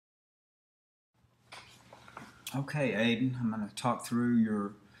Okay, Aidan, I'm going to talk through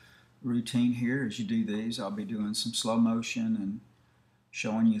your routine here as you do these. I'll be doing some slow motion and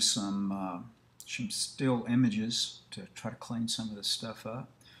showing you some still images to try to clean some of this stuff up.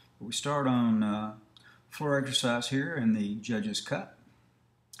 But we start on floor exercise here in the judge's cut.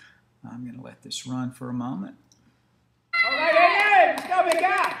 I'm going to let this run for a moment. All right, Aidan, let's go, big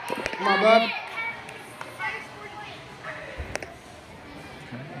guy. Come on, bud.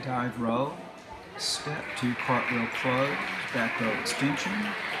 Okay, dive row, step to cartwheel close, back row extension,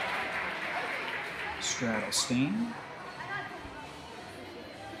 straddle stand,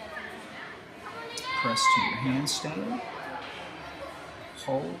 press to your handstand,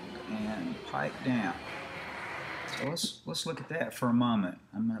 hold and pike down. So let's look at that for a moment.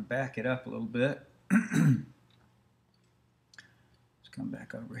 I'm going to back it up a little bit. Let's come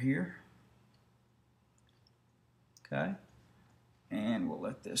back over here. Okay, and we'll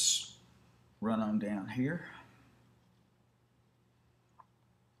let this run on down here.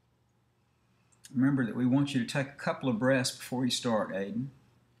 Remember that we want you to take a couple of breaths before you start, Aidan.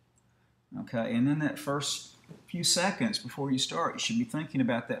 Okay, and then that first few seconds before you start, you should be thinking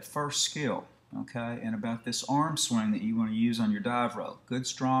about that first skill, okay, and about this arm swing that you want to use on your dive row. Good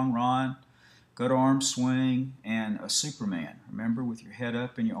strong run, good arm swing, and a Superman. Remember, with your head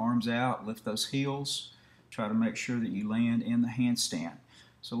up and your arms out, lift those heels. Try to make sure that you land in the handstand.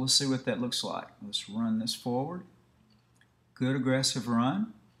 So let's see what that looks like. Let's run this forward. Good aggressive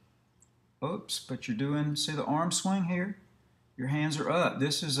run. Oops, but you're doing, see the arm swing here? Your hands are up.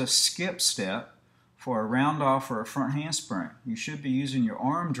 This is a skip step for a round off or a front handspring. You should be using your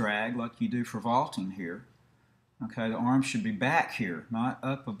arm drag like you do for vaulting here. Okay, the arm should be back here, not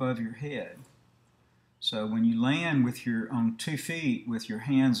up above your head. So when you land with on 2 feet with your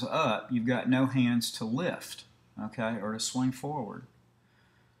hands up, you've got no hands to lift, okay, or to swing forward.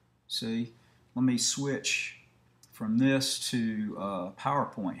 See, let me switch from this to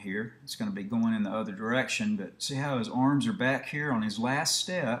PowerPoint here. It's going to be going in the other direction, but see how his arms are back here? On his last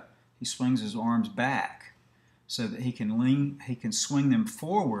step, he swings his arms back so that he can swing them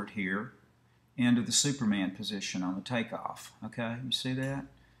forward here into the Superman position on the takeoff. Okay, you see that?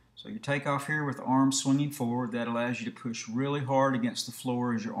 So your takeoff here with the arms swinging forward, that allows you to push really hard against the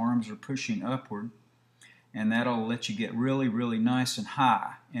floor as your arms are pushing upward, and that'll let you get really, really nice and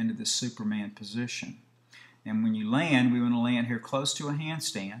high into the Superman position. And when you land, we want to land here close to a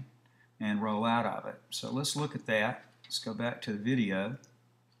handstand and roll out of it. So let's look at that. Let's go back to the video.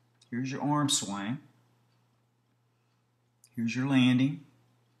 Here's your arm swing. Here's your landing.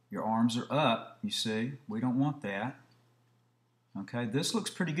 Your arms are up, you see. We don't want that. Okay, this looks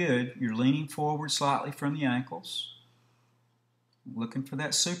pretty good. You're leaning forward slightly from the ankles. Looking for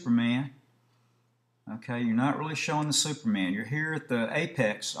that Superman. Okay, you're not really showing the Superman. You're here at the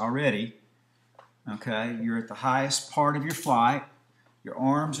apex already. Okay, you're at the highest part of your flight. Your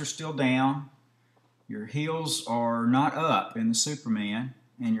arms are still down. Your heels are not up in the Superman,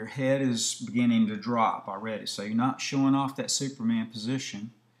 and your head is beginning to drop already. So you're not showing off that Superman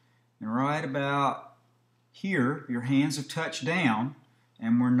position. And right about here, your hands have touched down,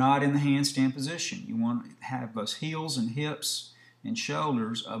 and we're not in the handstand position. You want to have those heels and hips and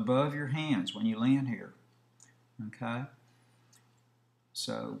shoulders above your hands when you land here. Okay?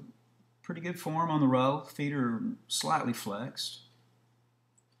 So, pretty good form on the row. Feet are slightly flexed.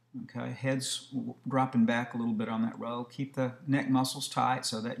 Okay, head's dropping back a little bit on that row. Keep the neck muscles tight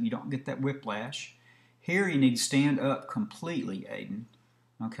so that you don't get that whiplash. Here you need to stand up completely, Aidan.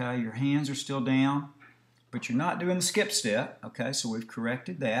 Okay, your hands are still down, but you're not doing the skip step. Okay, so we've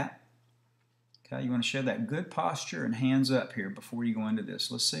corrected that. Okay, you want to show that good posture and hands up here before you go into this.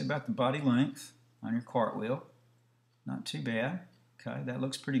 Let's see about the body length on your cartwheel. Not too bad. Okay, that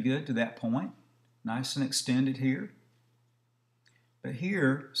looks pretty good to that point. Nice and extended here. But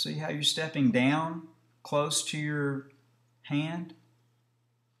here, see how you're stepping down close to your hand?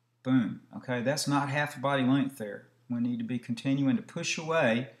 Boom. Okay, that's not half the body length there. We need to be continuing to push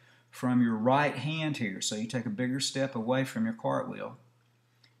away from your right hand here. So you take a bigger step away from your cartwheel.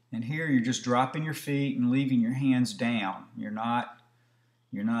 And here you're just dropping your feet and leaving your hands down. You're not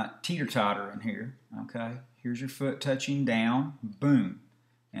teeter-tottering here. Okay? Here's your foot touching down. Boom.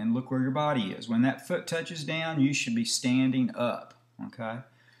 And look where your body is. When that foot touches down, you should be standing up. Okay?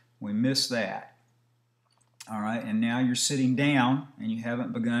 We miss that. All right, and now you're sitting down and you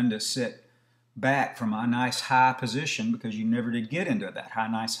haven't begun to sit back from a nice high position because you never did get into that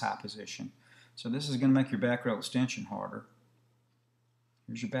nice high position. So this is going to make your back row extension harder.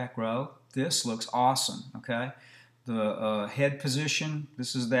 Here's your back row. This looks awesome, okay? The head position,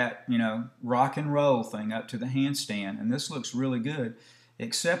 this is that, rock and roll thing up to the handstand, and this looks really good.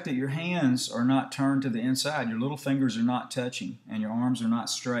 except that your hands are not turned to the inside. Your little fingers are not touching, and your arms are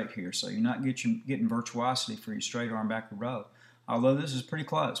not straight here, so you're not getting virtuosity for your straight arm backward row. Although this is pretty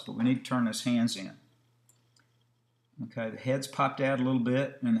close, but we need to turn those hands in. Okay, the head's popped out a little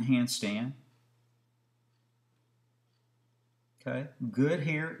bit in the handstand. Okay, good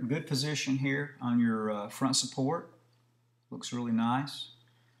here, good position here on your front support. Looks really nice.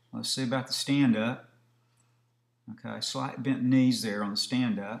 Let's see about the stand-up. Okay, slight bent knees there on the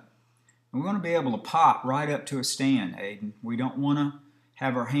stand-up. And we want to be able to pop right up to a stand, Aidan. We don't want to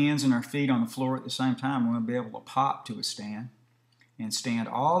have our hands and our feet on the floor at the same time. We want to be able to pop to a stand and stand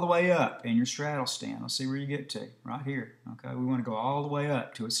all the way up in your straddle stand. Let's see where you get to, right here. Okay, we want to go all the way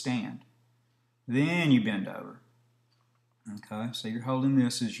up to a stand. Then you bend over. Okay, so you're holding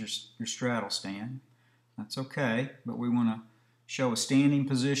this as your straddle stand. That's okay, but we want to show a standing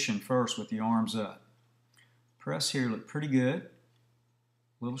position first with the arms up. Press here look pretty good.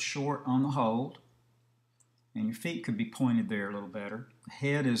 A little short on the hold. And your feet could be pointed there a little better. The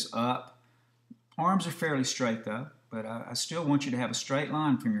head is up. Arms are fairly straight though, but I still want you to have a straight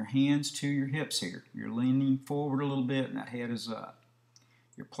line from your hands to your hips here. You're leaning forward a little bit and that head is up.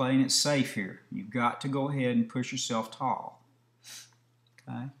 You're playing it safe here. You've got to go ahead and push yourself tall.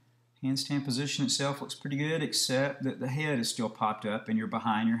 Okay? Handstand position itself looks pretty good, except that the head is still popped up and you're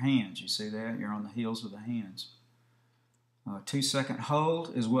behind your hands. You see that? You're on the heels of the hands. 2-second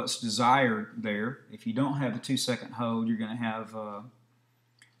hold is what's desired there. If you don't have a 2-second hold, you're going to have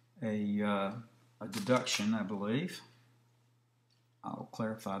a deduction, I believe. I'll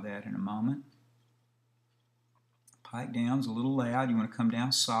clarify that in a moment. Pike down's a little loud. You want to come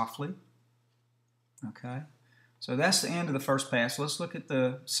down softly. Okay. So that's the end of the first pass. Let's look at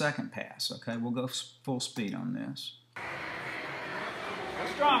the second pass. Okay, we'll go full speed on this. Go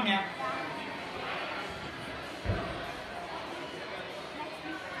strong now.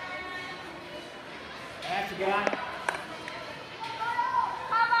 That's a guy.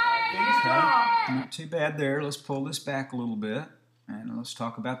 Okay. Not too bad there. Let's pull this back a little bit and let's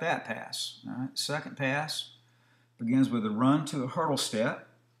talk about that pass. All right. Second pass begins with a run to a hurdle step.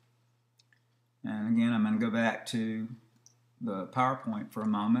 And again, I'm going to go back to the PowerPoint for a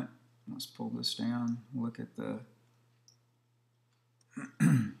moment. Let's pull this down. Look at the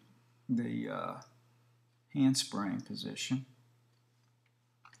handspring position.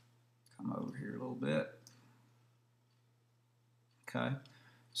 Come over here a little bit. Okay.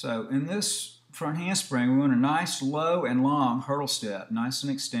 So in this front handspring, we want a nice low and long hurdle step, nice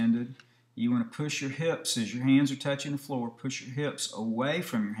and extended. You want to push your hips as your hands are touching the floor. Push your hips away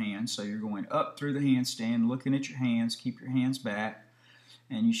from your hands, so you're going up through the handstand, looking at your hands. Keep your hands back,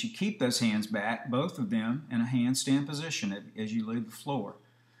 and you should keep those hands back, both of them, in a handstand position as you leave the floor.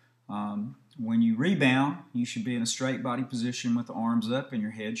 When you rebound, you should be in a straight body position with the arms up, and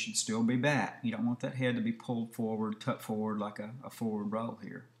your head should still be back. You don't want that head to be pulled forward, tucked forward like a forward roll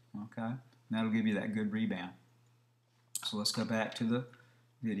here. Okay, and that'll give you that good rebound. So let's go back to the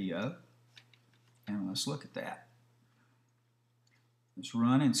video. And let's look at that. This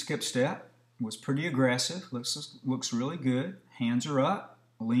run and skip step was pretty aggressive. Looks really good. Hands are up,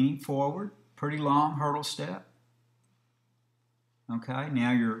 leaning forward, pretty long hurdle step. Okay,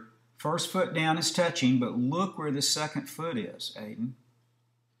 now your first foot down is touching, but look where the second foot is, Aidan.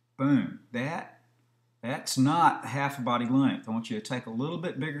 Boom. That's not half a body length. I want you to take a little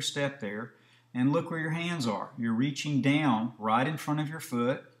bit bigger step there, and look where your hands are. You're reaching down right in front of your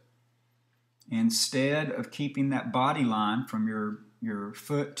foot, instead of keeping that body line from your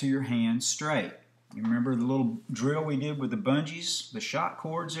foot to your hand straight. You remember the little drill we did with the bungees, the shot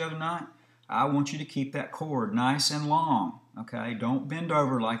cords the other night? I want you to keep that cord nice and long, okay? Don't bend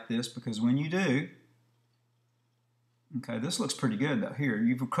over like this, because when you do, okay, this looks pretty good though. Here,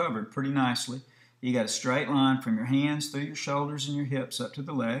 you've recovered pretty nicely. You got a straight line from your hands through your shoulders and your hips up to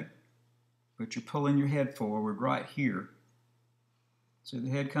the leg, but you're pulling your head forward right here. See the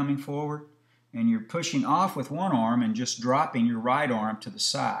head coming forward? And you're pushing off with one arm and just dropping your right arm to the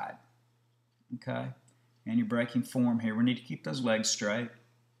side. Okay? And you're breaking form here. We need to keep those legs straight.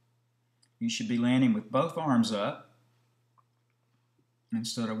 You should be landing with both arms up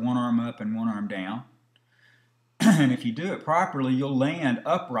instead of one arm up and one arm down. And if you do it properly, you'll land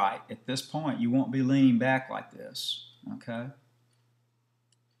upright at this point. You won't be leaning back like this. Okay?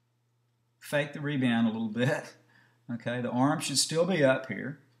 Fake the rebound a little bit. Okay? The arm should still be up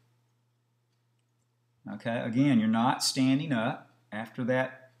here. Okay, again, you're not standing up after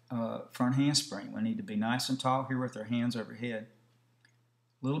that front handspring. We need to be nice and tall here with our hands overhead.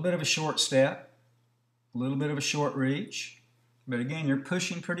 A little bit of a short step, a little bit of a short reach, but again, you're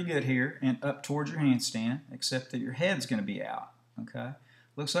pushing pretty good here and up towards your handstand, except that your head's going to be out. Okay,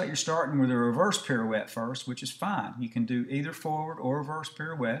 Looks like you're starting with a reverse pirouette first, which is fine. You can do either forward or reverse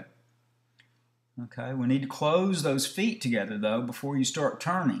pirouette. Okay, we need to close those feet together though before you start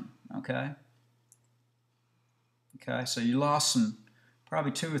turning. Okay. Okay, so you lost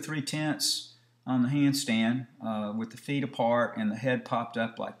probably 2 or 3 tenths on the handstand with the feet apart and the head popped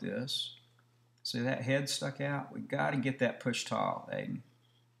up like this. See that head stuck out? We got to get that push tall, Aidan.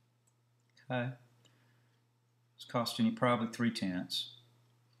 Okay. It's costing you probably 3 tenths.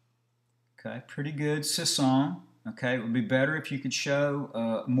 Okay, pretty good sisson. Okay, it would be better if you could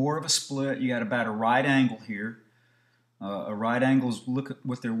show more of a split. You got about a right angle here. A right angle is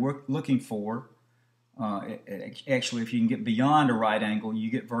what they're looking for. Actually, if you can get beyond a right angle,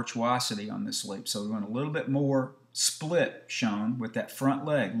 you get virtuosity on this leap. So we want a little bit more split shown with that front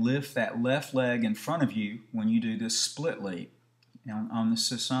leg. Lift that left leg in front of you when you do this split leap on the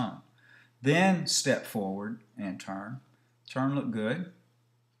sisson. Then step forward and turn. Turn look good.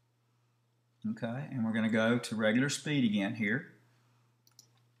 Okay, and we're going to go to regular speed again here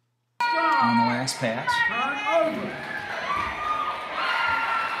on the last pass. Turn over.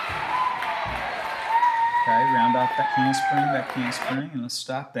 Okay, round off back handspring, and let's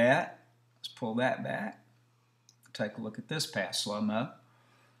stop that. Let's pull that back. Take a look at this pass, slow-mo.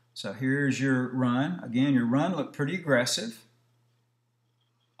 So here's your run. Again, your run looked pretty aggressive.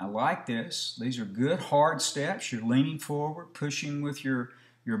 I like this. These are good, hard steps. You're leaning forward, pushing with your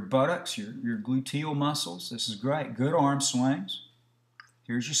buttocks, your gluteal muscles. This is great. Good arm swings.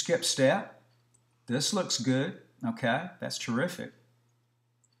 Here's your skip step. This looks good. Okay, that's terrific.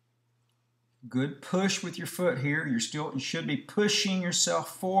 Good push with your foot here. You should be pushing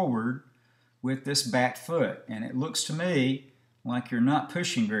yourself forward with this back foot. And it looks to me like you're not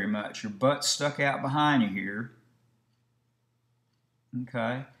pushing very much. Your butt's stuck out behind you here.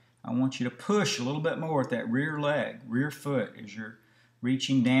 Okay. I want you to push a little bit more with that rear leg, rear foot as you're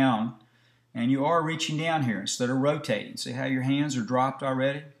reaching down. And you are reaching down here instead of rotating. See how your hands are dropped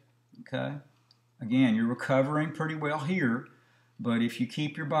already? Okay. Again, you're recovering pretty well here. But if you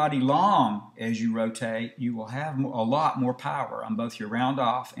keep your body long as you rotate, you will have a lot more power on both your round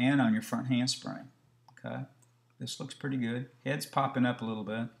off and on your front handspring. Okay, this looks pretty good. Head's popping up a little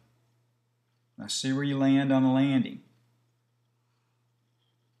bit. Now see where you land on the landing.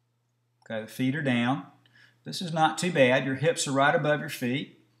 Okay, the feet are down. This is not too bad. Your hips are right above your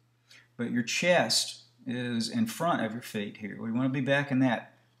feet, but your chest is in front of your feet here. We want to be back in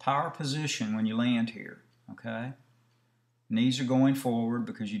that power position when you land here. Okay. Knees are going forward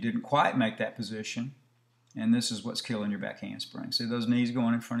because you didn't quite make that position, and this is what's killing your back handspring. See those knees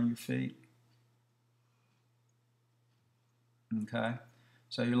going in front of your feet? Okay,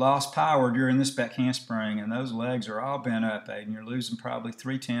 so you lost power during this back handspring, and those legs are all bent up, Aidan. You're losing probably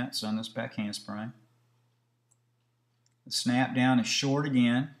 3 tenths on this back handspring. The snap down is short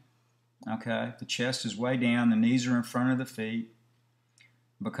again. Okay, the chest is way down, the knees are in front of the feet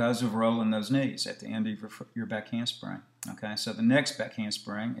because of rolling those knees at the end of your back handspring. Okay, so the next back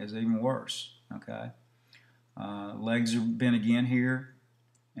handspring is even worse. Okay, legs are bent again here,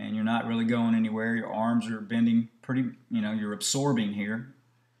 and you're not really going anywhere. Your arms are bending pretty, you're absorbing here.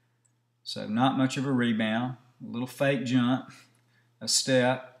 So not much of a rebound. A little fake jump, a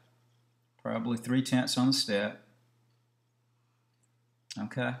step, probably 3 tenths on the step.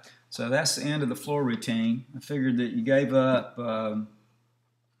 Okay, so that's the end of the floor routine. I figured that you gave up.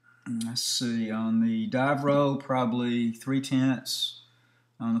 Let's see, on the dive roll, probably 3 tenths.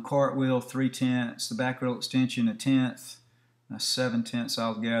 On the cartwheel, 3 tenths. The back roll extension, 1 tenth. 7 tenths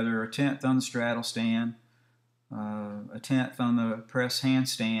altogether. 1 tenth on the straddle stand. 1 tenth on the press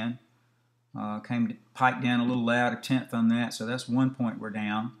handstand. Came pike down a little loud, 1 tenth on that, so that's 1 point we're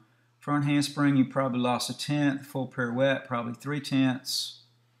down. Front handspring, you probably lost 1 tenth. Full pirouette, probably 3 tenths.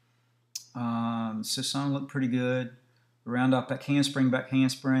 Sisson looked pretty good. Round off back handspring,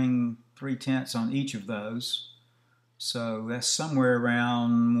 3 tenths on each of those. So that's somewhere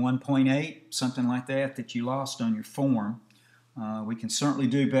around 1.8, something like that you lost on your form. We can certainly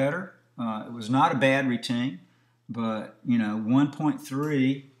do better. It was not a bad routine, but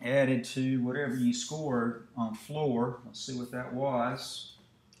 1.3 added to whatever you scored on floor. Let's see what that was.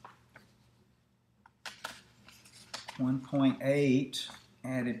 1.8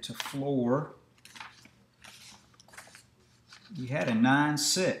 added to floor. You had a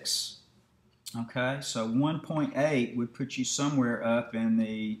 9.6, okay, so 1.8 would put you somewhere up in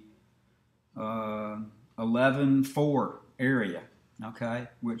the 11.4 area, okay,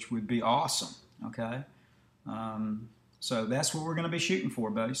 which would be awesome, okay. So that's what we're going to be shooting for,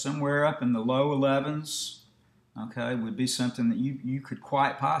 buddy. Somewhere up in the low 11s, okay, would be something that you could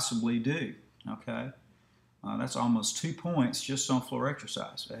quite possibly do, okay. That's almost 2 points just on floor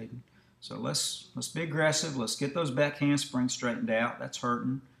exercise, Aidan. So let's be aggressive. Let's get those back handsprings straightened out. That's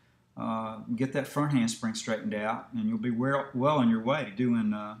hurting. Get that front handspring straightened out, and you'll be well on your way to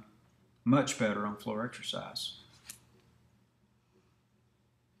doing much better on floor exercise.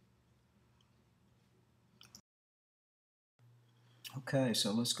 Okay,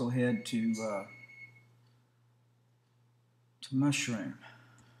 so let's go ahead to mushroom.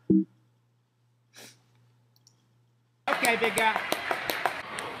 Okay, big guy.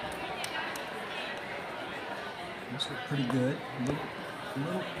 These look pretty good. A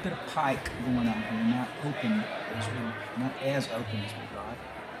little bit of pike going on here, not open, not as open as we'd like.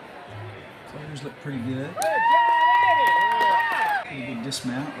 Flares look pretty good. Pretty good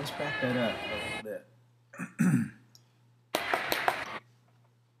dismount. Let's back that up a little bit.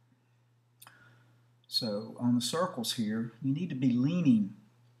 So on the circles here, you need to be leaning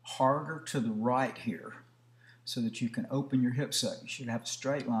harder to the right here so that you can open your hips up. You should have a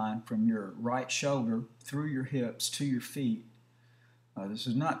straight line from your right shoulder through your hips to your feet. This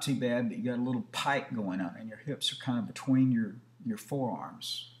is not too bad, but you got a little pike going on, and your hips are kind of between your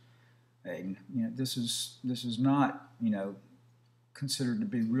forearms. And this is not considered to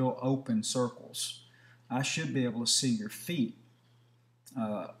be real open circles. I should be able to see your feet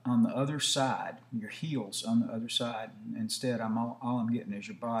on the other side, your heels on the other side. Instead, all I'm getting is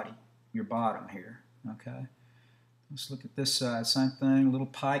your bottom here. Okay. Let's look at this side. Same thing, a little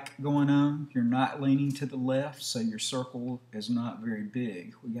pike going on. You're not leaning to the left, so your circle is not very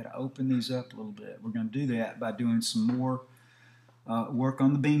big. We got to open these up a little bit. We're going to do that by doing some more work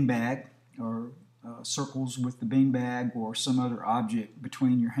on the beanbag, or circles with the beanbag or some other object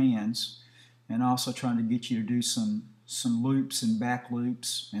between your hands, and also trying to get you to do some loops and back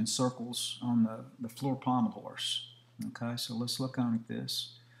loops and circles on the floor pommel horse. Okay, so let's look on at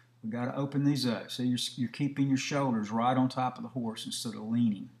this. We got to open these up. So you're keeping your shoulders right on top of the horse instead of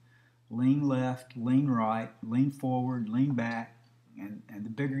leaning. Lean left, lean right, lean forward, lean back, and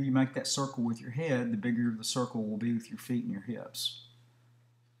the bigger you make that circle with your head, the bigger the circle will be with your feet and your hips.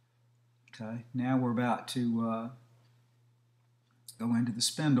 Okay, now we're about to go into the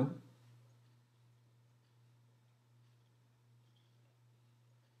spindle.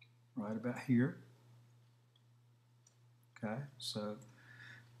 Right about here. Okay, so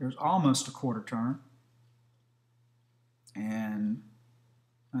there's almost a quarter turn and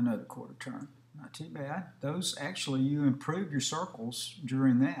another quarter turn. Not too bad. Those actually, you improve your circles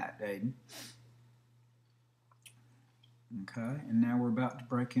during that, Aidan. Okay, and now we're about to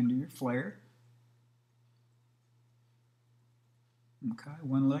break into your flare. Okay,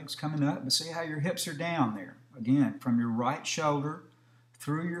 one leg's coming up, but see how your hips are down there. Again, from your right shoulder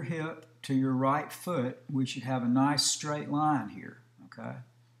through your hip to your right foot, we should have a nice straight line here. Okay.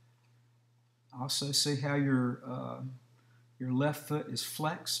 Also, see how your left foot is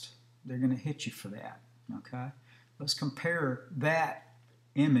flexed? They're going to hit you for that. Okay. Let's compare that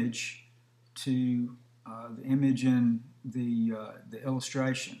image to the image in the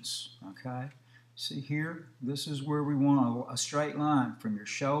illustrations. Okay. See here, this is where we want a straight line from your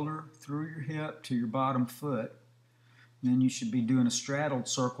shoulder through your hip to your bottom foot. And then you should be doing a straddled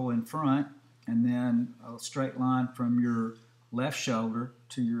circle in front, and then a straight line from your left shoulder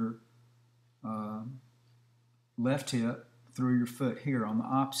to your left hip through your foot here on the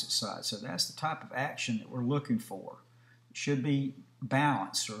opposite side. So that's the type of action that we're looking for. It should be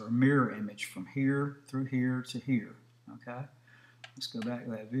balanced, or a mirror image from here through here to here. Okay, let's go back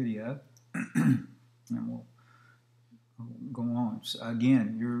to that video and we'll go on. So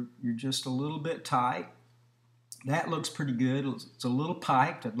again, you're just a little bit tight. That looks pretty good. It's a little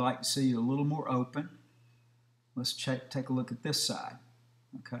piked. I'd like to see it a little more open. Let's take a look at this side.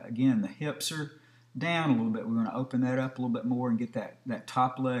 Okay, again, the hips are down a little bit. We're going to open that up a little bit more and get that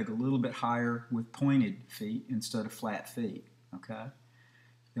top leg a little bit higher with pointed feet instead of flat feet. Okay,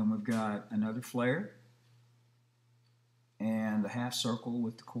 then we've got another flare and the half circle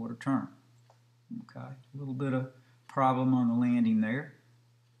with the quarter turn. Okay, a little bit of problem on the landing there,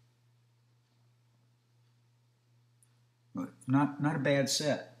 but not a bad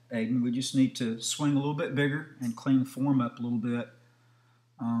set, Aidan. We just need to swing a little bit bigger and clean the form up a little bit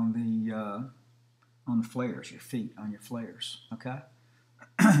on the flares, your feet on your flares. Okay,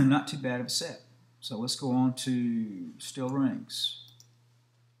 not too bad of a set. So let's go on to steel rings.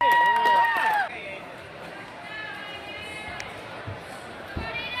 Okay,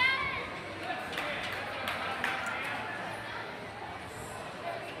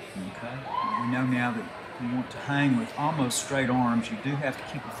 we know now that you want to hang with almost straight arms. You do have to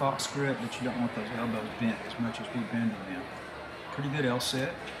keep a fox grip, but you don't want those elbows bent as much as we bend them. Pretty good L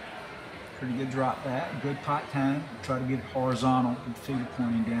set. Pretty good drop back, good pike hang. Try to get it horizontal, the feet are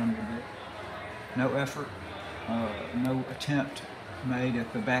pointing down a little bit. No effort, no attempt made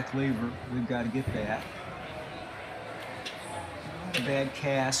at the back lever. We've got to get that. Not a bad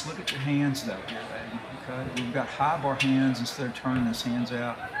cast. Look at your hands though here, Aidan. Okay, we've got high bar hands instead of turning his hands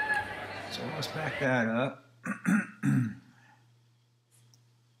out. So let's back that up.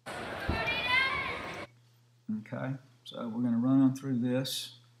 Okay, so we're going to run on through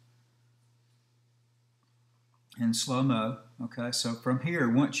this in slow-mo. Okay, so from here,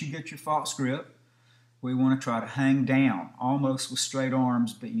 once you get your false grip, we want to try to hang down, almost with straight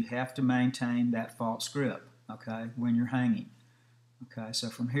arms, but you have to maintain that false grip, okay, when you're hanging. Okay, so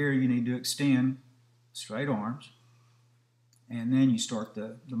from here, you need to extend straight arms, and then you start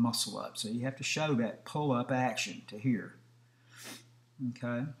the muscle up. So you have to show that pull-up action to here.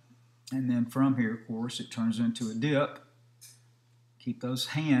 Okay, and then from here, of course, it turns into a dip. Keep those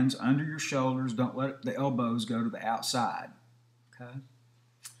hands under your shoulders. Don't let the elbows go to the outside. Okay?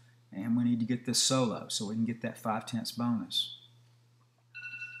 And we need to get this solo so we can get that 5/10 bonus.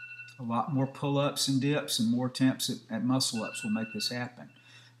 A lot more pull-ups and dips and more attempts at muscle-ups will make this happen.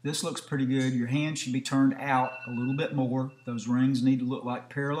 This looks pretty good. Your hands should be turned out a little bit more. Those rings need to look like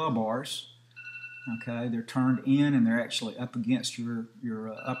parallel bars. Okay, they're turned in and they're actually up against your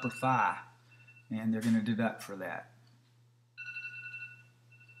upper thigh, and they're going to deduct for that.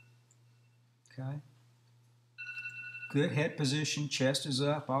 Okay. Good head position, chest is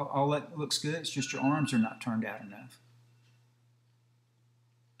up, all that looks good. It's just your arms are not turned out enough.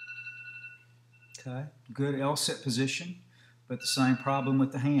 Okay, good L-sit position, but the same problem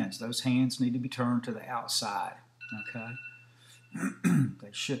with the hands. Those hands need to be turned to the outside. Okay.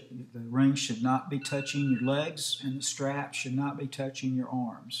 The ring should not be touching your legs, and the strap should not be touching your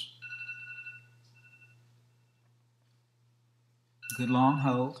arms. Good long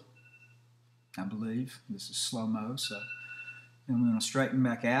hold, I believe. This is slow-mo, so then we're going to straighten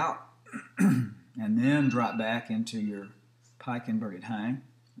back out and then drop back into your pike inverted hang.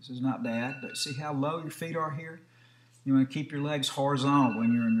 This is not bad, but see how low your feet are here? You want to keep your legs horizontal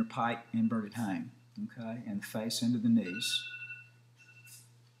when you're in your pike inverted hang, okay, and face into the knees.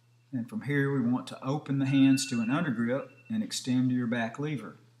 And from here, we want to open the hands to an undergrip and extend to your back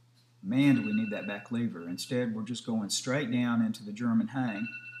lever. Man, do we need that back lever. Instead, we're just going straight down into the German hang.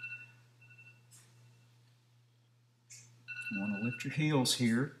 You want to lift your heels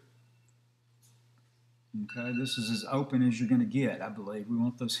here. Okay, this is as open as you're going to get, I believe. We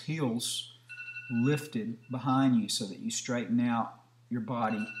want those heels lifted behind you so that you straighten out your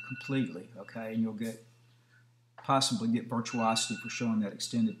body completely, okay, and you'll possibly get virtuosity for showing that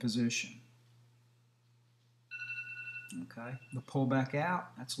extended position. Okay, the pull back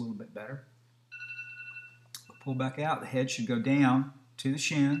out, that's a little bit better. The pull back out, the head should go down to the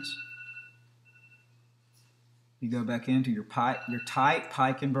shins. You go back into your tight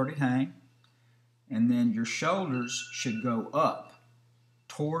pike inverted hang, and then your shoulders should go up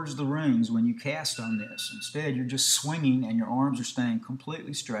towards the rings when you cast on this. Instead, you're just swinging and your arms are staying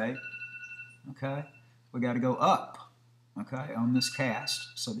completely straight. Okay? We got to go up, okay, on this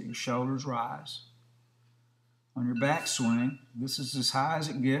cast so that your shoulders rise. On your back swing, this is as high as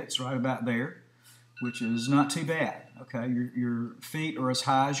it gets, right about there, which is not too bad, okay? Your feet are as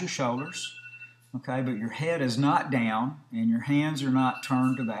high as your shoulders, okay, but your head is not down and your hands are not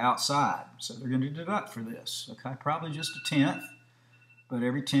turned to the outside, so they're going to deduct for this, okay? Probably just a 10th, but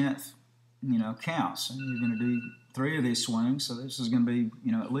every 10th, you know, counts, and you're going to do 3 of these swings, so this is going to be,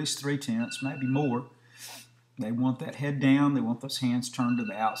 you know, at least 3/10, maybe more. They want that head down. They want those hands turned to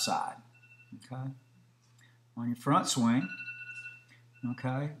the outside. Okay. On your front swing,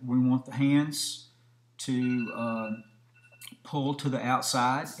 okay, we want the hands to pull to the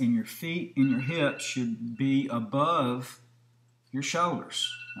outside, and your feet and your hips should be above your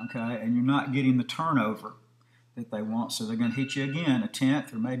shoulders. Okay, and you're not getting the turnover that they want, so they're going to hit you again a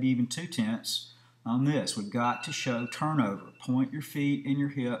 10th or maybe even 2/10 on this. We've got to show turnover. Point your feet and your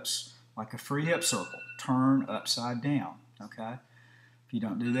hips like a free hip circle. Turn upside down, okay? If you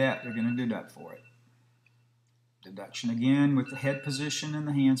don't do that, they're going to deduct for it. Deduction again with the head position and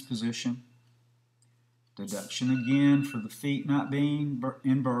the hands position. Deduction again for the feet not being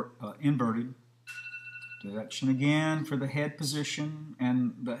inverted. Deduction again for the head position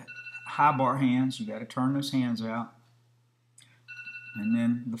and the high bar hands. You got to turn those hands out. And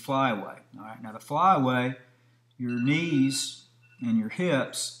then the flyaway. All right, now the flyaway, your knees and your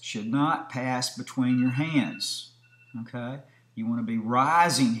hips should not pass between your hands, okay? You want to be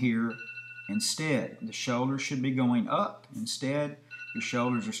rising here instead. The shoulders should be going up. Instead, your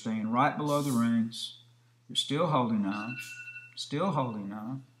shoulders are staying right below the rings. You're still holding on,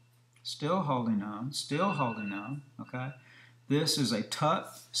 Still holding on, okay? This is a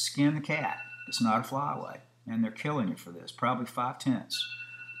tuck, skin the cat. It's not a flyaway, and they're killing you for this. Probably 5/10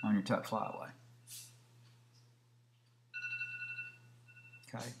 on your tuck flyaway.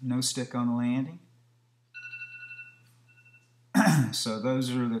 Okay, no stick on the landing. So those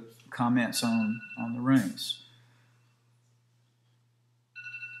are the comments on the rings.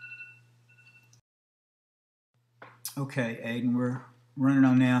 Okay, Aidan, we're running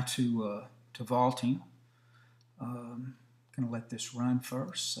on now to vaulting. Gonna let this run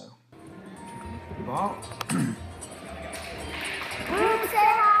first, so take a look at the vault. Group, say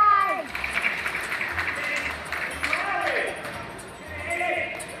hi!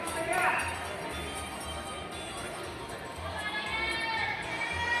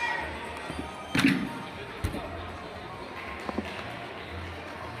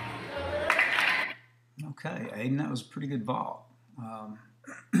 Okay, Aidan, that was a pretty good vault.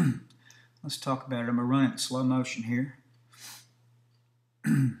 Let's talk about it. I'm going to run it in slow motion here.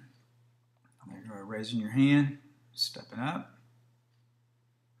 There you go, raising your hand, stepping up.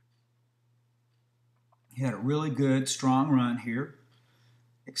 You had a really good, strong run here.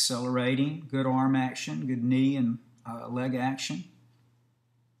 Accelerating, good arm action, good knee and leg action.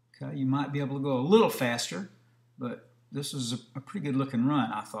 Okay, you might be able to go a little faster, but this is a pretty good looking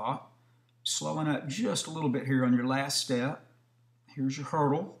run, I thought. Slowing up just a little bit here on your last step. Here's your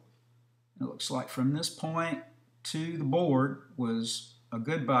hurdle. It looks like from this point to the board was a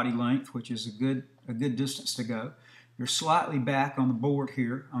good body length, which is a good distance to go. You're slightly back on the board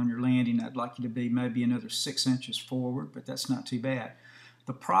here on your landing. I'd like you to be maybe another 6 inches forward, but that's not too bad.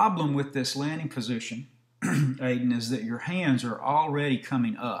 The problem with this landing position, Aidan, is that your hands are already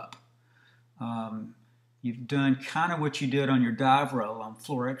coming up. You've done kind of what you did on your dive roll on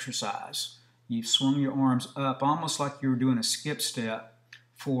floor exercise. You've swung your arms up almost like you were doing a skip step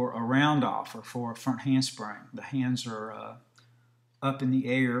for a round off or for a front handspring. The hands are up in the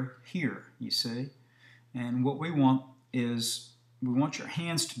air here, you see. And what we want is we want your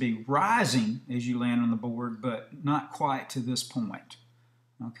hands to be rising as you land on the board, but not quite to this point.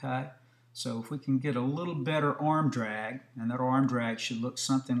 Okay? So if we can get a little better arm drag, and that arm drag should look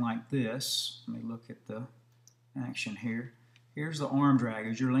something like this. Let me look at the action here. Here's the arm drag.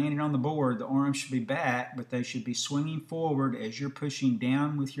 As you're landing on the board, the arms should be back, but they should be swinging forward as you're pushing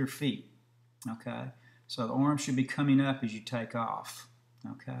down with your feet. Okay? So the arms should be coming up as you take off.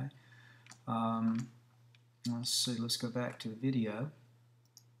 Okay? Let's see. Let's go back to the video.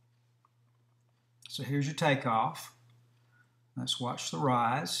 So here's your takeoff. Let's watch the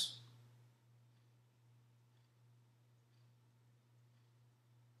rise.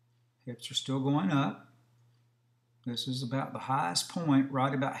 Hips are still going up. This is about the highest point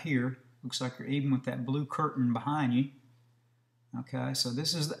right about here. Looks like you're even with that blue curtain behind you. Okay, so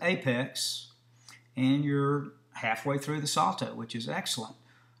this is the apex, and you're halfway through the salto, which is excellent.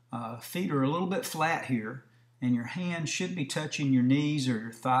 Feet are a little bit flat here, and your hands should be touching your knees or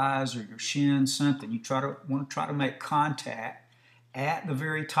your thighs or your shins, something. You want to try to make contact at the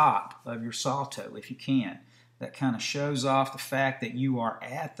very top of your salto if you can. That kind of shows off the fact that you are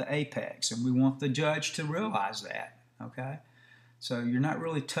at the apex, and we want the judge to realize that, okay? So you're not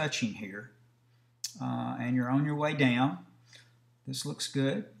really touching here, and you're on your way down. This looks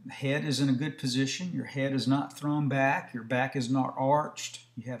good. The head is in a good position. Your head is not thrown back. Your back is not arched.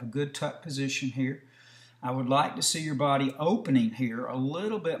 You have a good tuck position here. I would like to see your body opening here a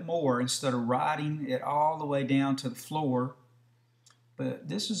little bit more instead of riding it all the way down to the floor. But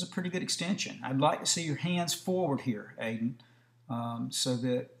this is a pretty good extension. I'd like to see your hands forward here, Aidan, so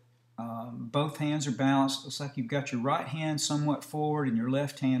that both hands are balanced. Looks like you've got your right hand somewhat forward and your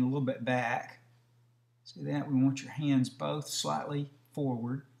left hand a little bit back. See that? We want your hands both slightly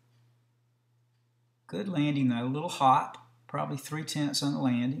forward. Good landing though, a little hop, probably 3/10 on the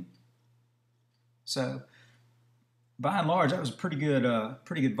landing. So by and large, that was a pretty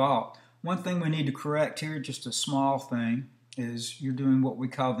good vault. One thing we need to correct here, just a small thing, is you're doing what we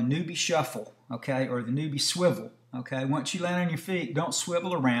call the newbie shuffle, okay, or the newbie swivel, okay? Once you land on your feet, don't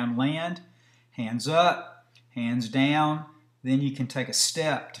swivel around. Land, hands up, hands down. Then you can take a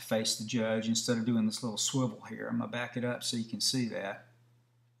step to face the judge instead of doing this little swivel here. I'm going to back it up so you can see that.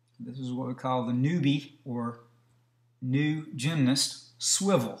 This is what we call the newbie or new gymnast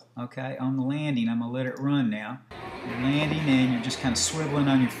swivel, okay? On the landing, I'm going to let it run now. You're landing and you're just kind of swiveling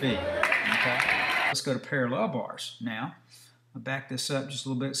on your feet, okay? Let's go to parallel bars now. I'll back this up just a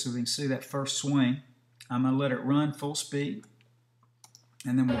little bit so we can see that first swing. I'm going to let it run full speed,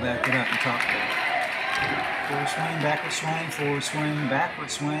 and then we'll back it up and talk about it. Forward swing,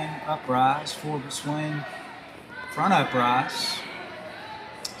 backward swing, uprise, forward swing, front uprise.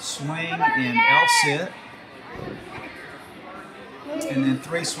 swing and L-sit, and then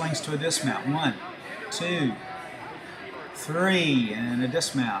 3 swings to a dismount. 1, 2, 3, and a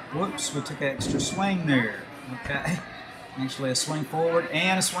dismount. Whoops, we took an extra swing there. Okay, actually a swing forward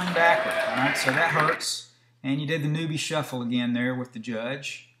and a swing backward. All right, so that hurts. And you did the newbie shuffle again there with the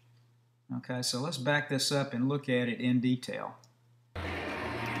judge. Okay, so let's back this up and look at it in detail.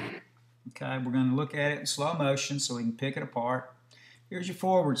 Okay, we're going to look at it in slow motion so we can pick it apart. Here's your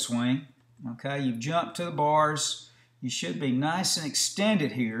forward swing. Okay, you've jumped to the bars. You should be nice and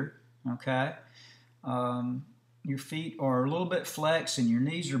extended here. Okay, your feet are a little bit flexed and your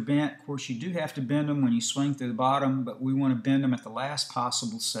knees are bent. Of course, you do have to bend them when you swing through the bottom, but we want to bend them at the last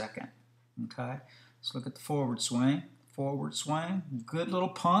possible second. Okay, let's look at the forward swing. Forward swing, good little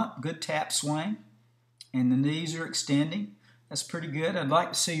pump, good tap swing, and the knees are extending. That's pretty good. I'd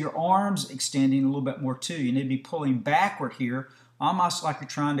like to see your arms extending a little bit more too. You need to be pulling backward here, almost like you're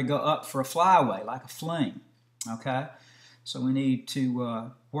trying to go up for a flyaway, like a fling. Okay, so we need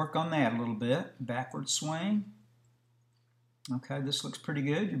to work on that a little bit. Backward swing. Okay, this looks pretty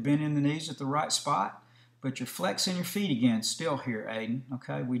good. You're bending the knees at the right spot, but you're flexing your feet again still here, Aidan.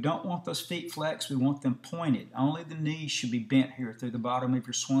 Okay, we don't want those feet flexed. We want them pointed. Only the knees should be bent here through the bottom of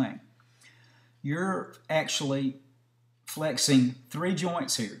your swing. You're actually flexing 3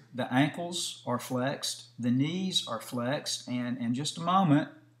 joints here. The ankles are flexed, the knees are flexed, and in just a moment,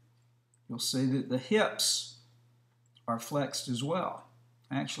 you'll see that the hips are flexed as well.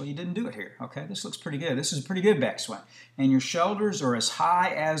 Actually, you didn't do it here. Okay, this looks pretty good. This is a pretty good backswing. And your shoulders are as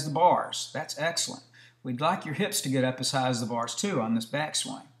high as the bars. That's excellent. We'd like your hips to get up as high as the bars too on this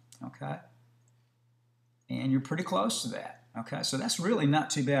backswing. Okay, and you're pretty close to that. Okay, so that's really not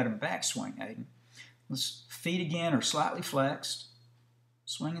too bad of a backswing, Aidan. Feet again are slightly flexed.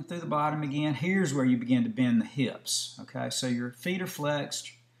 Swinging through the bottom again. Here's where you begin to bend the hips. Okay, so your feet are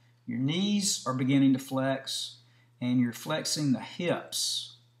flexed, your knees are beginning to flex, and you're flexing the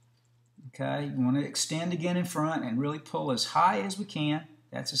hips. Okay, you want to extend again in front and really pull as high as we can.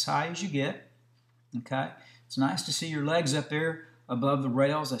 That's as high as you get. Okay, it's nice to see your legs up there above the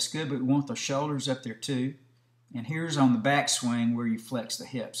rails. That's good, but we want the shoulders up there too. And here's on the back swing where you flex the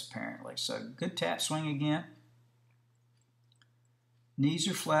hips, apparently. So good tap swing again. Knees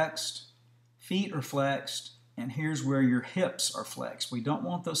are flexed, feet are flexed, and here's where your hips are flexed. We don't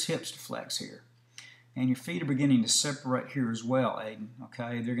want those hips to flex here. And your feet are beginning to separate here as well, Aidan.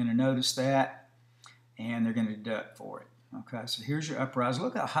 Okay, they're going to notice that, and they're going to duck for it. Okay, so here's your uprise.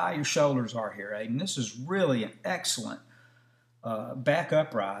 Look how high your shoulders are here, Aidan. This is really an excellent back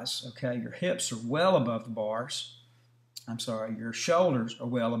uprise. Okay, your hips are well above the bars. I'm sorry, your shoulders are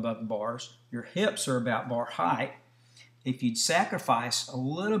well above the bars. Your hips are about bar height. If you'd sacrifice a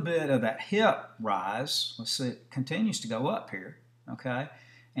little bit of that hip rise, let's see, it continues to go up here, okay,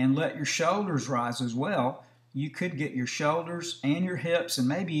 and let your shoulders rise as well, you could get your shoulders and your hips and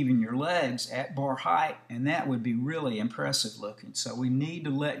maybe even your legs at bar height, and that would be really impressive looking. So we need to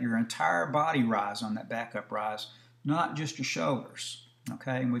let your entire body rise on that back up rise, not just your shoulders,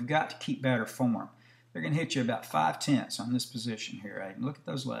 okay, and we've got to keep better form. They're going to hit you about 5/10 on this position here, Aidan. Look at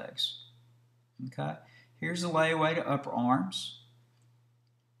those legs, okay. Here's the layaway to upper arms.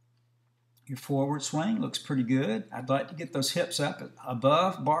 Your forward swing looks pretty good. I'd like to get those hips up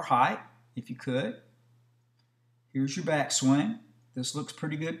above bar height, if you could. Here's your back swing. This looks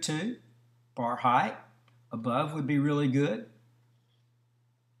pretty good too. Bar height, above would be really good.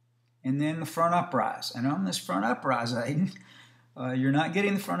 And then the front uprise. And on this front uprise, Aidan, you're not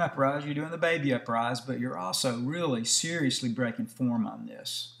getting the front uprise, you're doing the baby uprise, but you're also really seriously breaking form on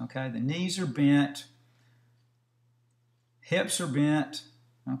this. Okay, the knees are bent, hips are bent,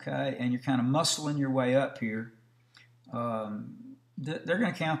 okay, and you're kind of muscling your way up here. They're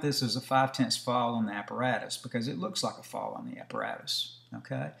going to count this as a 5/10 fall on the apparatus because it looks like a fall on the apparatus,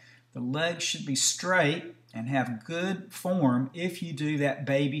 okay? The legs should be straight and have good form if you do that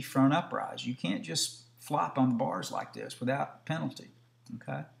baby front uprise. You can't just flop on the bars like this without penalty,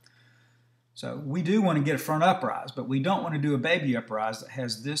 okay? So we do want to get a front uprise, but we don't want to do a baby uprise that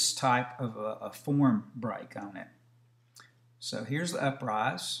has this type of a form break on it. So here's the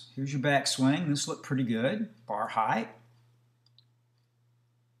uprise. Here's your back swing. This looked pretty good. Bar height.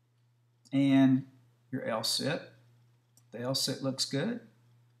 And your L-sit. The L-sit looks good.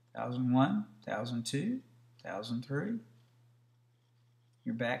 1001, 1002, 1003.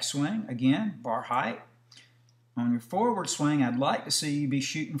 Your back swing, again, bar height. On your forward swing, I'd like to see you be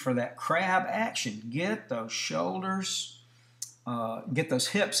shooting for that crab action. Get those shoulders, get those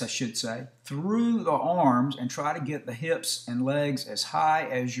hips, I should say, through the arms and try to get the hips and legs as high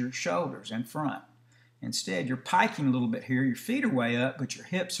as your shoulders in front. Instead, you're piking a little bit here. Your feet are way up, but your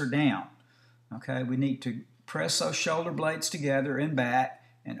hips are down. Okay, we need to press those shoulder blades together and back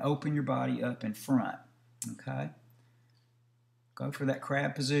and open your body up in front. Okay, go for that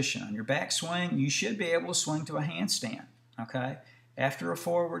crab position. On your back swing, you should be able to swing to a handstand. Okay, after a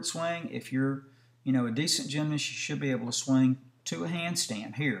forward swing, if you're a decent gymnast, you should be able to swing to a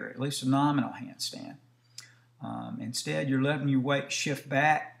handstand here, at least a nominal handstand. Instead, you're letting your weight shift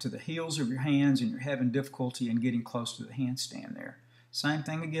back to the heels of your hands and you're having difficulty in getting close to the handstand there. Same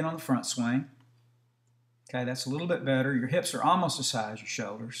thing again on the front swing. Okay, that's a little bit better. Your hips are almost the size of your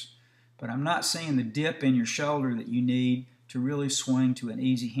shoulders, but I'm not seeing the dip in your shoulder that you need to really swing to an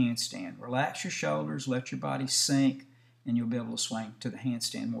easy handstand. Relax your shoulders, let your body sink, and you'll be able to swing to the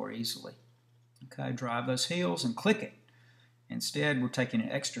handstand more easily. Okay, drive those heels and click it. Instead, we're taking an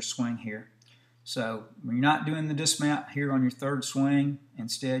extra swing here. So when you're not doing the dismount here on your third swing,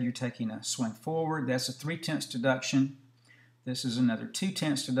 instead you're taking a swing forward. That's a 3/10 deduction. This is another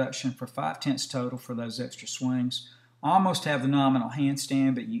 2/10 deduction for 5/10 total for those extra swings. Almost have the nominal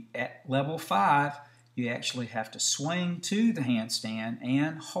handstand, but at level 5, you actually have to swing to the handstand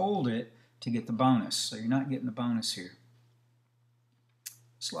and hold it to get the bonus. So you're not getting the bonus here.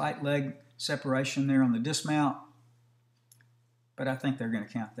 Slight leg separation there on the dismount, but I think they're going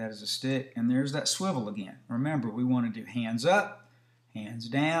to count that as a stick. And there's that swivel again. Remember, we want to do hands up, hands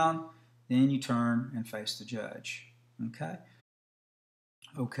down, then you turn and face the judge. Okay?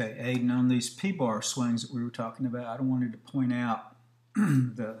 Okay, Aidan, on these P-bar swings that we were talking about, I wanted to point out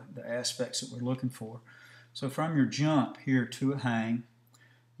the aspects that we're looking for. So from your jump here to a hang,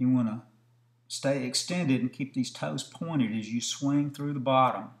 you want to stay extended and keep these toes pointed as you swing through the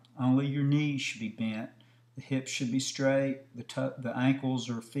bottom. Only your knees should be bent. The hips should be straight. The ankles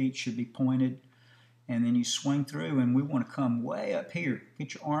or feet should be pointed. And then you swing through, and we want to come way up here.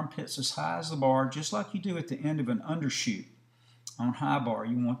 Get your armpits as high as the bar, just like you do at the end of an undershoot. On high bar,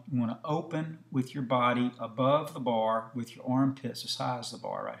 you want to open with your body above the bar with your armpits as high as the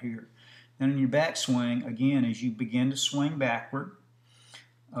bar right here. Then in your back swing, again, as you begin to swing backward,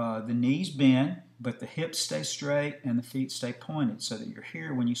 the knees bend, but the hips stay straight and the feet stay pointed so that you're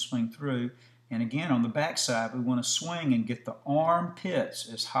here when you swing through. And again, on the back side, we want to swing and get the armpits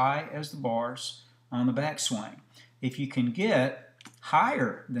as high as the bars on the back swing. If you can get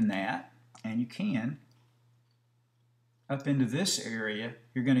higher than that, and you can, up into this area,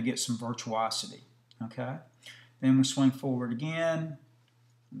 you're going to get some virtuosity. Okay? Then we swing forward again.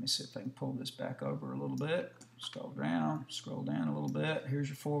 Let me see if I can pull this back over a little bit. Scroll down a little bit. Here's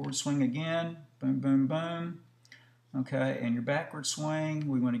your forward swing again. Boom, boom, boom. Okay, and your backward swing,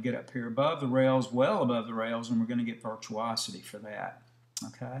 we want to get up here above the rails, well above the rails, and we're going to get virtuosity for that.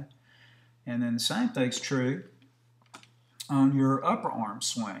 Okay? And then the same thing's true on your upper arm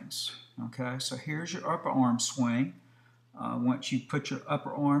swings. Okay, so here's your upper arm swing. Once you put your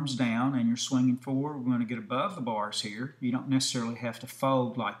upper arms down and you're swinging forward, we're going to get above the bars here. You don't necessarily have to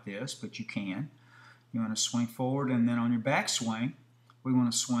fold like this, but you can. You want to swing forward, and then on your back swing, we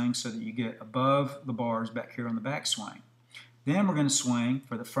want to swing so that you get above the bars back here on the back swing. Then we're going to swing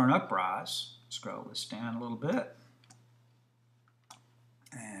for the front uprise. Scroll this down a little bit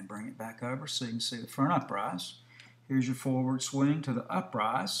and bring it back over so you can see the front uprise. Here's your forward swing to the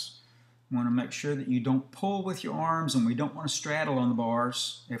uprise. You want to make sure that you don't pull with your arms, and we don't want to straddle on the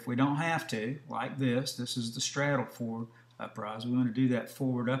bars if we don't have to, like this. This is the straddle forward uprise. We want to do that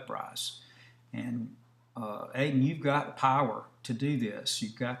forward uprise. And Aidan, you've got the power to do this.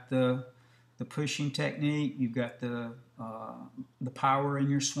 You've got the pushing technique. You've got the power in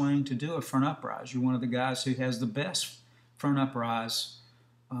your swing to do a front uprise. You're one of the guys who has the best front uprise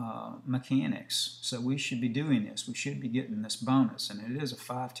mechanics. So we should be doing this. We should be getting this bonus, and it is a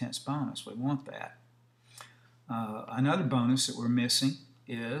 5/10 bonus. We want that. Another bonus that we're missing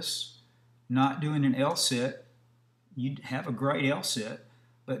is not doing an L-sit. You'd have a great L-sit,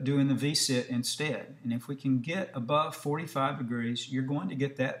 but doing the V-sit instead. And if we can get above 45 degrees, you're going to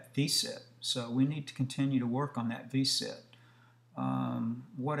get that V-sit. So we need to continue to work on that V-sit.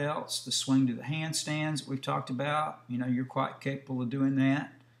 What else? The swing to the handstands that we've talked about. You know, you're quite capable of doing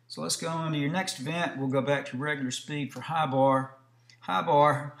that. So let's go on to your next event. We'll go back to regular speed for high bar. High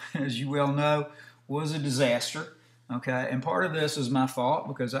bar, as you well know, was a disaster. Okay, and part of this is my fault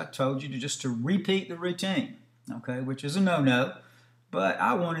because I told you to repeat the routine. Okay, which is a no-no. But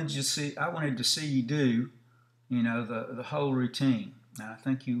I wanted to see you do, you know, the whole routine. And I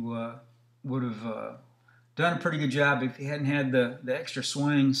think you would have done a pretty good job if you hadn't had the extra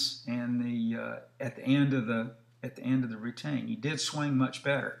swings and at the end of the routine. You did swing much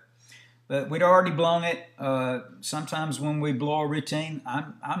better. But we'd already blown it. Sometimes when we blow a routine,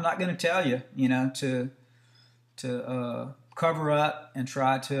 I'm not going to tell you, you know, to cover up and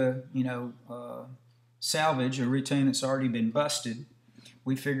try to, you know, salvage a routine that's already been busted.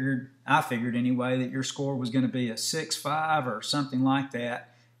 I figured anyway, that your score was going to be a 6-5 or something like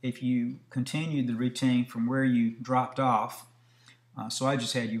that if you continued the routine from where you dropped off. So I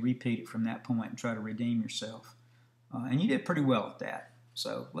just had you repeat it from that point and try to redeem yourself. And you did pretty well at that.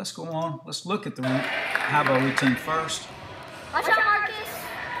 So let's go on. Let's look at the high bar routine first. Watch out, Marcus.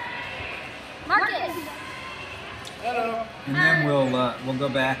 Marcus. Hello. And then we'll go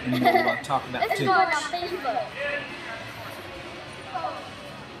back and we'll talk about This is two. going on Facebook.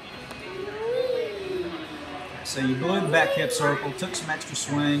 So you blew the back hip circle, took some extra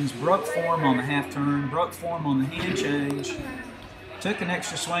swings, broke form on the half turn, broke form on the hand change, took an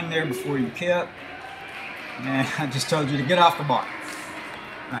extra swing there before you kip, and I just told you to get off the bar.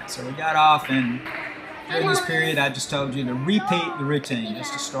 All right, so we got off, and during this period I just told you to repeat the routine,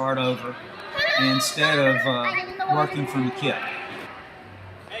 just to start over instead of working from the kip.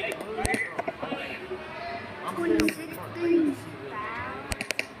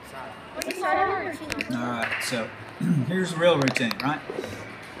 Alright, so here's the real routine, right?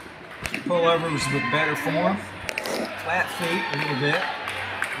 Pullovers with better form, flat feet a little bit,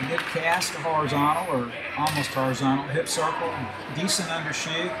 a good cast to horizontal or almost horizontal, hip circle, decent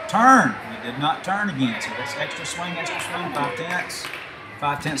undershoot, turn. You did not turn again, so that's extra swing, 5/10.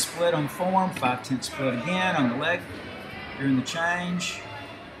 5/10 split on the form, 5/10 split again on the leg during the change.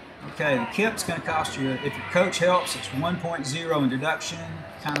 Okay, the kip's going to cost you, if your coach helps, it's 1.0 introduction.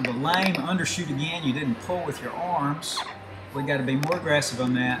 Kind of a lame undershoot again. You didn't pull with your arms. We got to be more aggressive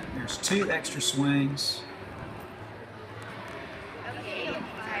on that. There's 2 extra swings.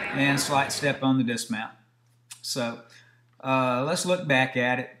 And slight step on the dismount. So let's look back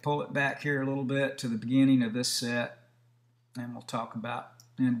at it. Pull it back here a little bit to the beginning of this set. And we'll talk about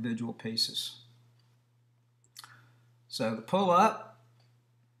individual pieces. So the pull up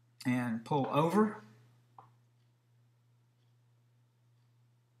and pull over.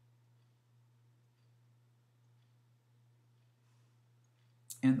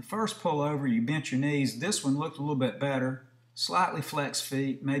 In the first pull over, you bent your knees. This one looked a little bit better. Slightly flexed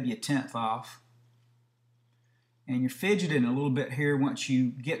feet, maybe a 1/10 off. And you're fidgeting a little bit here once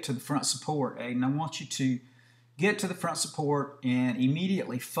you get to the front support, Aidan. I want you to get to the front support and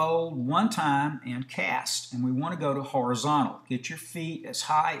immediately fold one time and cast. And we want to go to horizontal. Get your feet as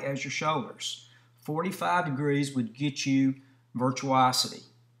high as your shoulders. 45 degrees would get you virtuosity.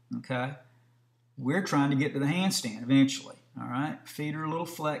 Okay? We're trying to get to the handstand eventually. All right, feet are a little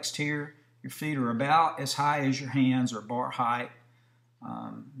flexed here. Your feet are about as high as your hands or bar height.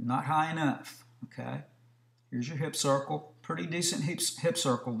 Not high enough, okay? Here's your hip circle. Pretty decent hip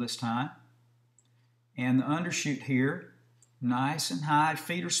circle this time. And the undershoot here, nice and high.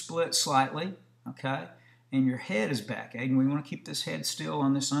 Feet are split slightly, okay? And your head is back, Aidan. We want to keep this head still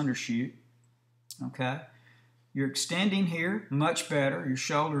on this undershoot, okay? You're extending here, much better. Your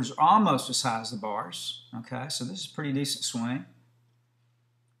shoulders are almost as high as the bars. Okay, so this is a pretty decent swing.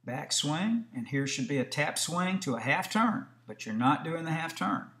 Back swing, and here should be a tap swing to a half turn, but you're not doing the half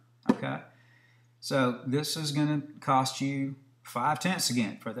turn. Okay, so this is going to cost you 5/10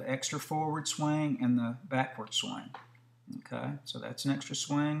 again for the extra forward swing and the backward swing. Okay, so that's an extra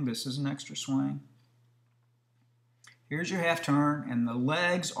swing. This is an extra swing. Here's your half turn, and the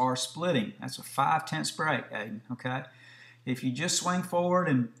legs are splitting. That's a 5/10 break, Aidan, okay? If you just swing forward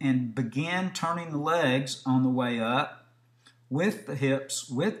and begin turning the legs on the way up with the hips,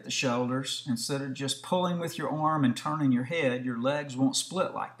 with the shoulders, instead of just pulling with your arm and turning your head, your legs won't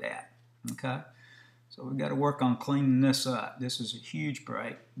split like that, okay? So we've got to work on cleaning this up. This is a huge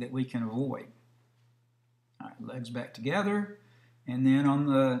break that we can avoid. All right, legs back together, and then on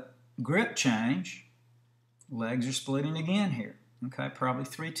the grip change, legs are splitting again here. Okay, probably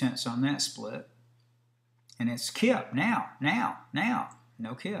 3/10 on that split. And it's kip, now,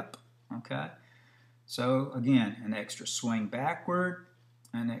 no kip. Okay, so again, an extra swing backward,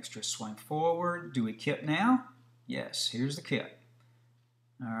 an extra swing forward. Do we kip now? Yes, here's the kip.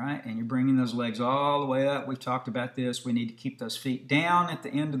 All right, and you're bringing those legs all the way up. We've talked about this. We need to keep those feet down at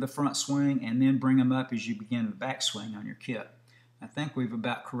the end of the front swing and then bring them up as you begin the back swing on your kip. I think we've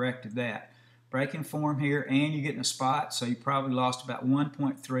about corrected that. Breaking form here, and you're getting a spot, so you probably lost about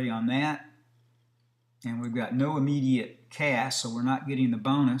 1.3 on that. And we've got no immediate cast, so we're not getting the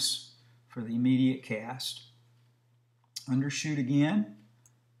bonus for the immediate cast. Undershoot again.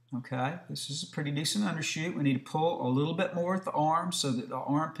 Okay, this is a pretty decent undershoot. We need to pull a little bit more at the arms so that the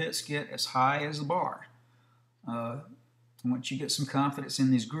armpits get as high as the bar. Once you get some confidence in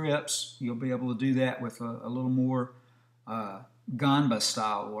these grips, you'll be able to do that with a little more Ganba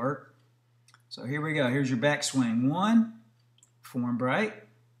style work. So here we go. Here's your backswing. 1, form break,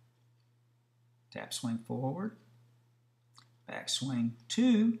 tap swing forward, backswing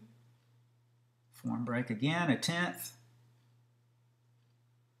 2, form break again, a 10th,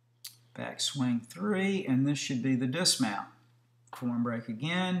 backswing 3, and this should be the dismount. Form break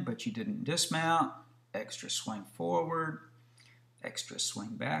again, but you didn't dismount, extra swing forward, extra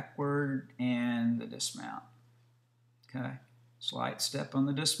swing backward, and the dismount. Okay, slight step on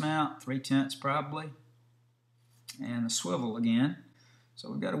the dismount, 3/10 probably, and the swivel again. So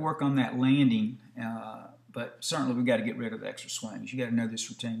we've got to work on that landing, but certainly we've got to get rid of the extra swings. You got to know this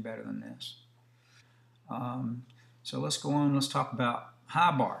routine better than this. So let's go on. Let's talk about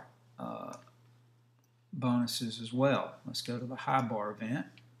high bar bonuses as well. Let's go to the high bar event.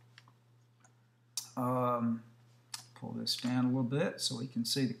 Pull this down a little bit so we can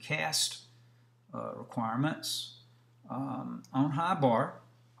see the cast requirements. On high bar,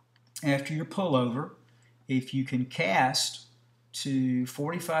 after your pullover, if you can cast to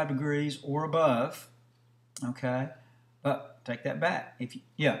 45 degrees or above, okay, take that back. If you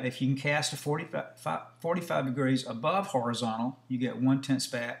can cast to 45 degrees above horizontal, you get 1/10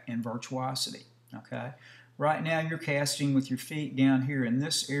 back in virtuosity. Okay, right now you're casting with your feet down here in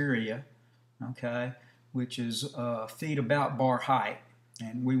this area, okay, which is feet about bar height,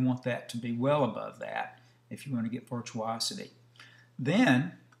 and we want that to be well above that if you want to get virtuosity.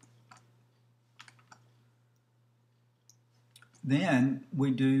 Then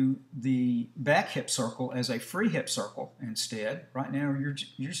we do the back hip circle as a free hip circle instead. Right now you're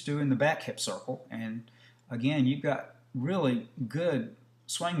just doing the back hip circle, and again, you've got really good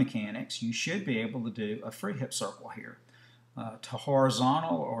swing mechanics. You should be able to do a free hip circle here. To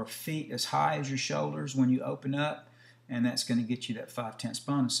horizontal or feet as high as your shoulders when you open up, and that's going to get you that 5/10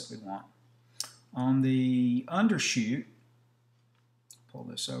 bonus that we want. On the undershoot, pull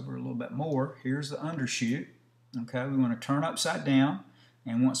this over a little bit more. Here's the undershoot. Okay, we want to turn upside down,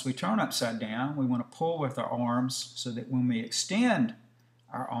 and once we turn upside down, we want to pull with our arms so that when we extend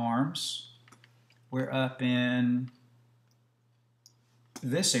our arms, we're up in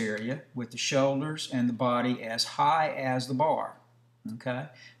this area with the shoulders and the body as high as the bar. Okay,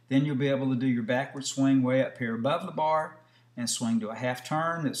 then you'll be able to do your backward swing way up here above the bar and swing to a half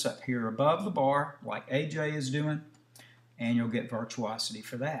turn that's up here above the bar like AJ is doing, and you'll get virtuosity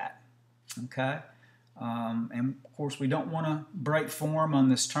for that. Okay, and of course we don't want to break form on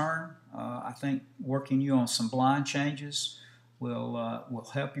this turn. I think working you on some blind changes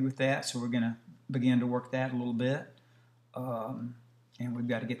will help you with that, so we're going to begin to work that a little bit. And we've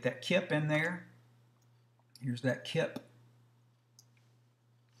got to get that kip in there. Here's that kip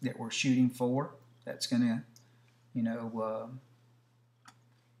that we're shooting for. That's going to, you know,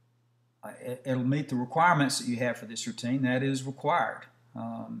 it'll meet the requirements that you have for this routine. That is required.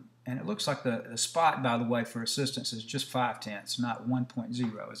 And it looks like the spot, by the way, for assistance is just 5/10, not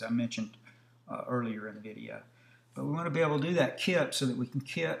 1.0, as I mentioned earlier in the video. But we want to be able to do that kip so that we can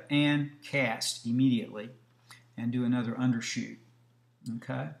kip and cast immediately and do another undershoot.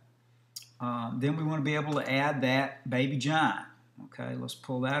 Okay. Then we want to be able to add that baby giant. Okay, let's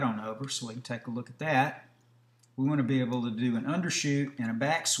pull that on over so we can take a look at that. We want to be able to do an undershoot and a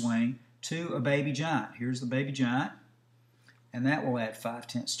backswing to a baby giant. Here's the baby giant, and that will add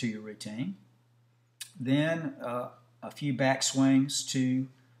 5/10 to your routine. Then a few backswings to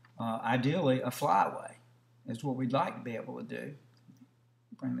ideally a flyaway is what we'd like to be able to do.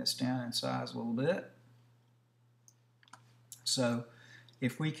 Bring this down in size a little bit. So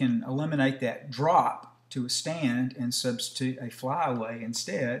if we can eliminate that drop to a stand and substitute a flyaway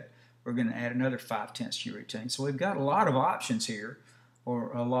instead, we're going to add another 5/10 to your routine. So we've got a lot of options here,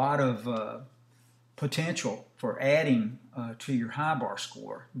 or a lot of potential for adding to your high bar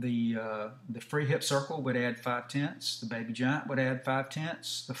score. The free hip circle would add 5/10, the baby giant would add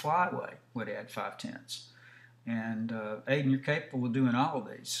 5/10, the flyaway would add 5/10. And Aidan, you're capable of doing all of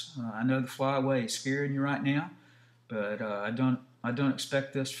these. I know the flyaway is scaring you right now, but I don't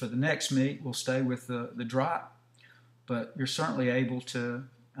expect this for the next meet. We'll stay with the drop, but you're certainly able to,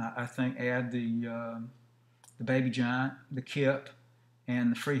 I think, add the baby giant, the kip,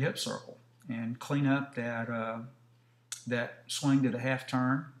 and the free hip circle, and clean up that swing to the half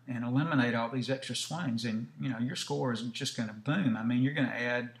turn and eliminate all these extra swings. And you know your score is just going to boom. I mean, you're going to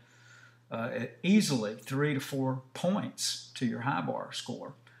add easily 3 to 4 points to your high bar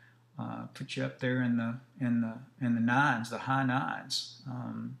score. Put you up there in the nines, the high nines.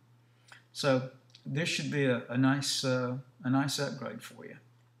 So this should be a nice upgrade for you.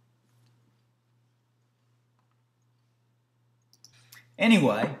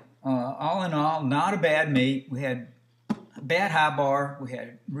 Anyway, all in all, not a bad meet. We had a bad high bar. We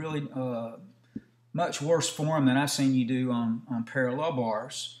had really much worse form than I've seen you do on parallel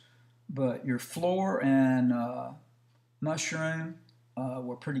bars. But your floor and mushroom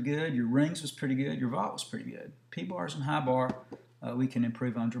were pretty good. Your rings was pretty good. Your vault was pretty good. P-bars and high bar we can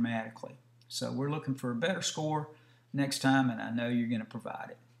improve on dramatically. So we're looking for a better score next time, and I know you're going to provide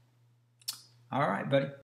it. All right, buddy.